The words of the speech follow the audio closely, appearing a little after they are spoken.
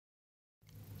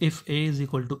if a is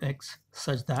equal to x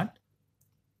such that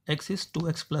x is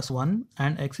 2x plus 1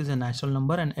 and x is a natural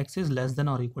number and x is less than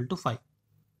or equal to 5.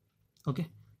 Okay,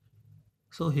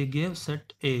 so he gave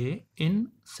set A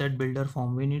in set builder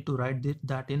form. We need to write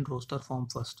that in roster form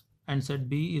first, and set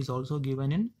B is also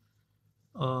given in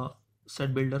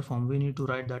set builder form. We need to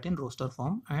write that in roster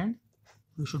form, and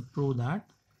we should prove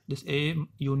that this A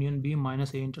union B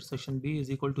minus A intersection B is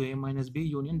equal to A minus B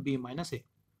union B minus A.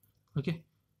 Okay,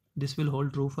 this will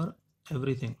hold true for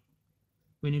everything.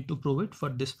 We need to prove it for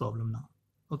this problem now.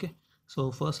 Okay,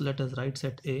 so first let us write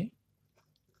set A.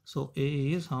 So A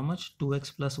is how much?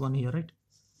 2x plus 1 here, right?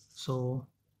 So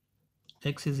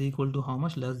x is equal to how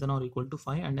much? Less than or equal to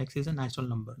 5, and x is a natural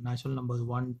number. Natural numbers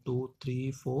 1, 2,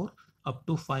 3, 4 up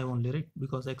to 5 only, right?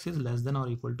 Because x is less than or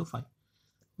equal to 5.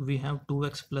 We have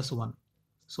 2x plus 1.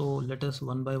 So let us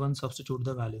one by one substitute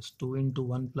the values. 2 into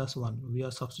 1 plus 1. We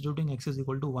are substituting x is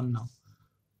equal to 1 now.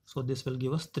 So this will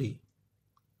give us 3.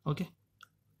 Okay.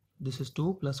 This is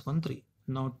 2 plus 1, 3.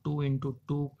 Now 2 into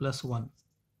 2 plus 1.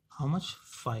 How much?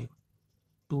 5.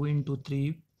 2 into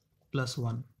 3 plus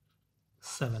 1.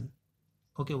 7.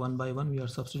 Okay, one by one we are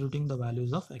substituting the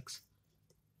values of x.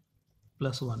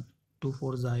 Plus 1. 2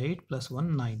 4s are 8 plus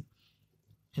 1 9.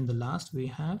 In the last we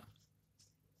have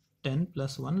 10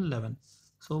 plus 1 11.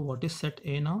 So what is set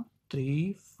A now?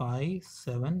 3, 5,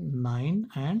 7, 9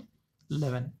 and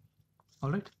 11.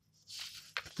 Alright.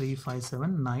 3, 5,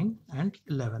 7, 9 and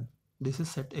 11. This is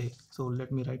set A. So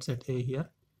let me write set A here.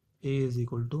 A is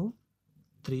equal to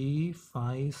 3,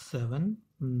 5, 7,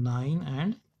 9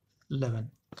 and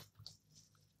 11.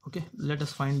 Okay, let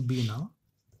us find B now.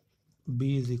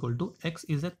 B is equal to x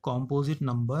is a composite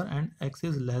number and x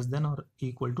is less than or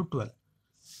equal to 12.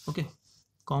 Okay,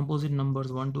 composite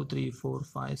numbers 1, 2, 3, 4,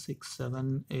 5, 6,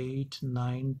 7, 8,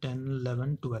 9, 10,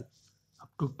 11, 12. Up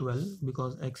to 12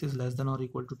 because x is less than or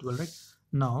equal to 12, right?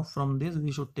 Now from this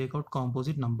we should take out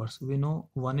composite numbers. We know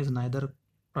 1 is neither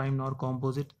prime nor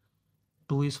composite.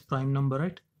 2 is prime number,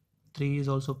 right? 3 is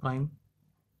also prime.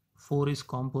 4 is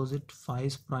composite, 5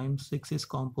 is prime, 6 is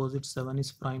composite, 7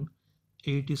 is prime,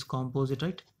 8 is composite,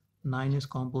 right? 9 is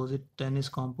composite, 10 is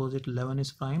composite, 11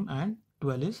 is prime and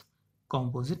 12 is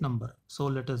composite number. So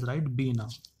let us write B now.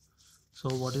 So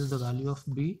what is the value of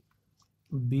B?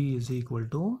 B is equal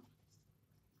to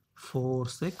 4,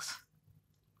 6,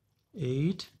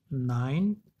 8,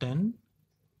 9, 10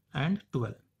 and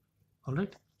 12.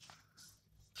 Alright.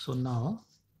 So now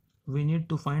we need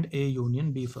to find A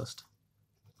union B first.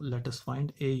 Let us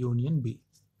find A union B.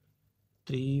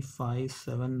 3, 5,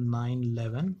 7, 9,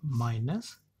 11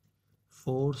 minus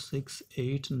 4, 6,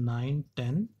 8, 9,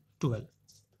 10, 12.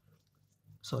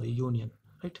 Sorry, union,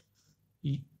 right?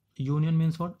 Union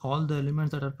means what? All the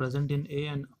elements that are present in A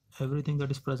and everything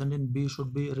that is present in B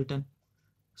should be written.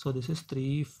 So this is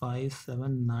 3, 5,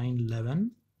 7, 9,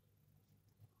 11.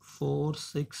 4,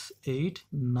 6, 8,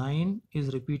 9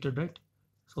 is repeated, right?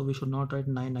 So we should not write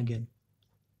 9 again.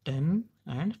 10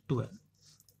 and 12.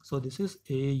 So this is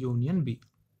A union B.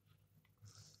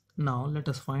 Now let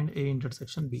us find A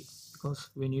intersection B because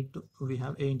we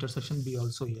have A intersection B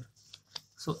also here.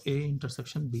 So A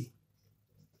intersection B.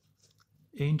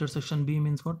 A intersection B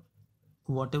means what?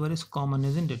 Whatever is common,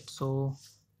 isn't it? So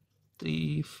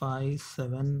 3, 5,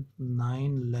 7,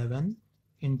 9, 11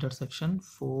 intersection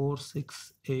 4,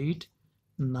 6, 8,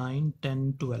 9,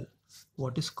 10, 12.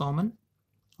 What is common?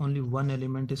 Only one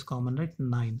element is common, right?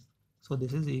 9. So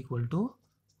this is equal to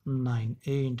 9.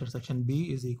 A intersection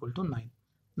B is equal to 9.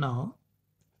 Now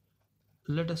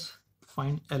let us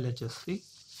find LHS. See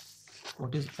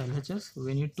what is LHS?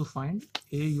 We need to find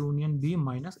A union B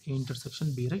minus A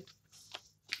intersection B, right?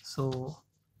 So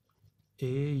A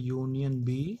union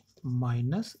B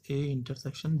minus A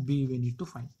intersection B we need to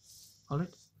find. Alright.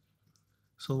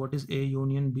 So what is A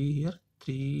union B here?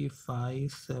 3,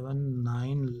 5, 7,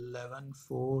 9, 11,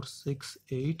 4, 6,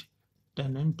 8,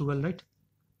 10 and 12, right?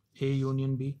 A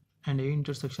union B, and A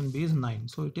intersection B is 9.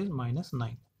 So it is minus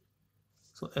 9.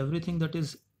 So everything that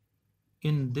is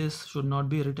in this should not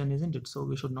be written, isn't it? So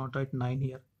we should not write 9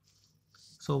 here.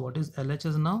 So what is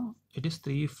LHS now? It is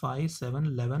 3, 5, 7,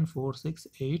 11, 4, 6,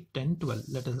 8, 10, 12.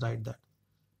 Let us write that.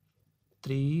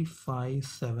 3, 5,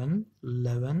 7,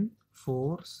 11,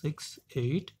 4, 6,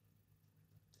 8,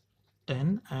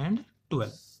 10 and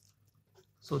 12.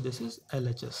 So this is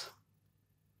LHS.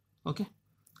 Okay.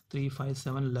 3, 5,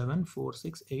 7, 11, 4,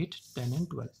 6, 8, 10 and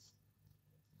 12.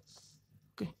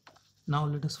 Okay. Now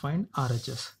let us find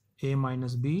RHS. A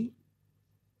minus B,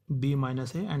 B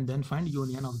minus A, and then find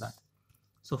union of that.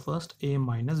 So first A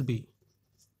minus B.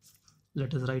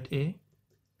 Let us write A.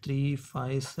 3,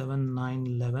 5, 7, 9,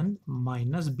 11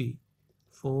 minus B.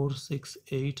 4, 6,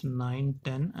 8, 9,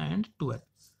 10 and 12.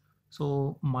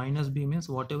 So minus b means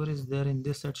whatever is there in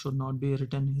this set should not be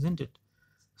written, isn't it?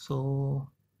 So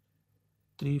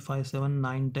 3, 5, 7,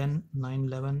 9, 10, 9,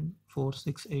 11, 4,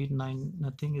 6, 8, 9,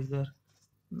 nothing is there.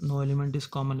 No element is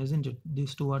common, isn't it?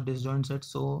 These two are disjoint sets.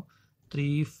 So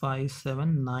 3, 5,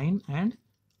 7, 9 and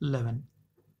 11.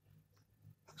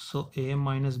 So a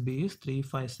minus b is 3,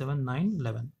 5, 7, 9,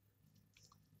 11.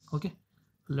 Okay,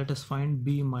 let us find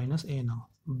b minus a now.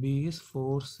 B is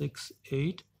 4, 6,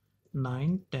 8,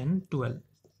 9, 10, 12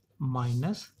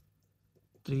 minus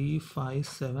 3, 5,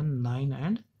 7, 9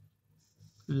 and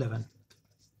 11.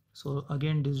 So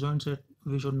again disjoint set,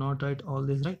 we should not write all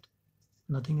this, right?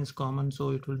 Nothing is common, so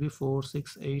it will be 4,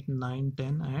 6, 8, 9,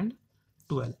 10 and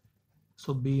 12.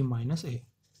 So b minus a.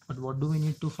 But what do we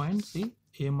need to find? See,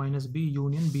 a minus b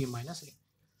union b minus a.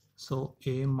 So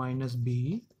a minus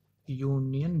b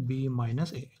union b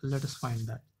minus a. Let us find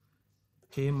that.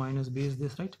 A minus b is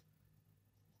this, right?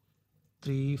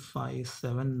 3, 5,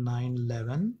 7, 9,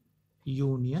 11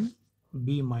 union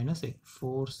b minus a.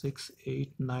 4, 6,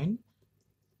 8, 9,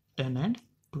 10 and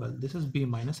 12. This is b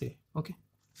minus a. Okay.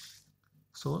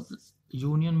 So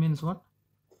union means what?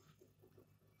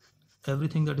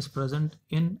 Everything that is present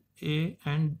in a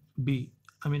and b.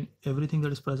 I mean everything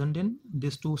that is present in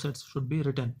these two sets should be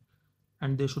written.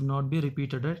 And they should not be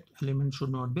repeated, right? Elements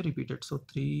should not be repeated. So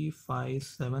 3, 5,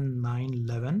 7, 9,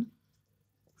 11,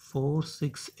 4,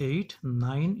 6, 8,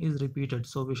 9 is repeated.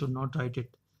 So we should not write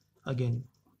it again.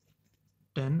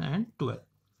 10 and 12.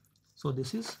 So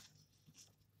this is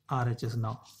RHS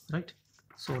now, right?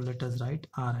 So let us write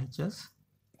RHS.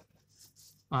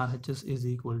 RHS is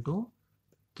equal to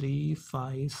 3,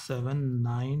 5, 7,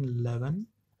 9, 11,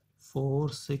 4,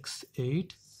 6,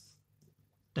 8,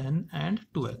 10 and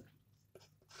 12.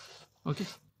 Okay,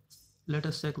 let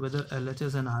us check whether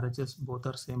LHS and RHS both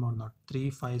are same or not. 3,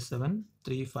 5, 7,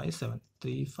 3, 5, 7,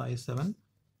 3, 5, 7,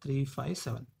 3, 5,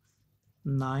 7,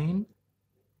 9,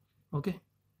 okay,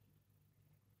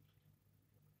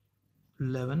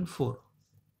 11, 4,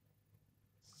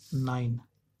 9.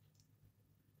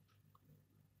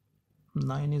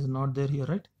 9 is not there here,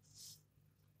 right?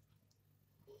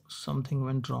 Something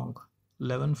went wrong.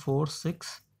 11, 4,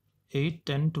 6, 8,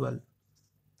 10, 12.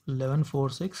 11, 4,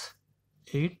 6,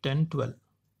 8, 10, 12.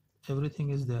 Everything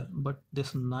is there, but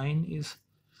this 9 is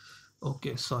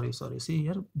okay. Sorry. See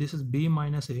here, this is b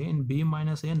minus a. In b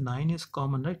minus a, 9 is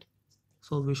common, right?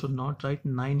 So we should not write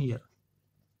 9 here.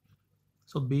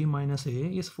 So b minus a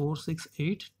is 4, 6,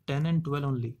 8, 10 and 12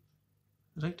 only,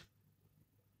 right?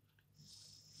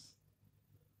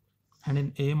 And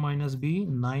in a minus b,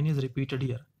 9 is repeated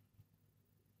here.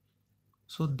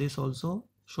 So this also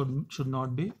should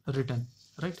not be written,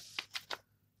 right?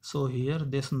 So here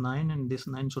this 9 and this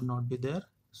 9 should not be there.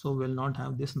 So we'll not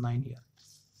have this 9 here.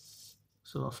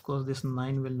 So of course this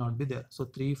 9 will not be there. So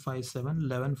 3, 5, 7,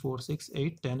 11, 4, 6,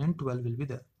 8, 10 and 12 will be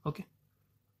there. Okay.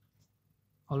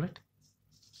 All right.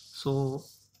 So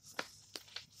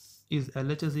is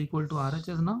LHS equal to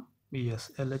RHS now? Yes,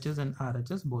 LHS and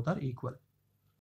RHS both are equal.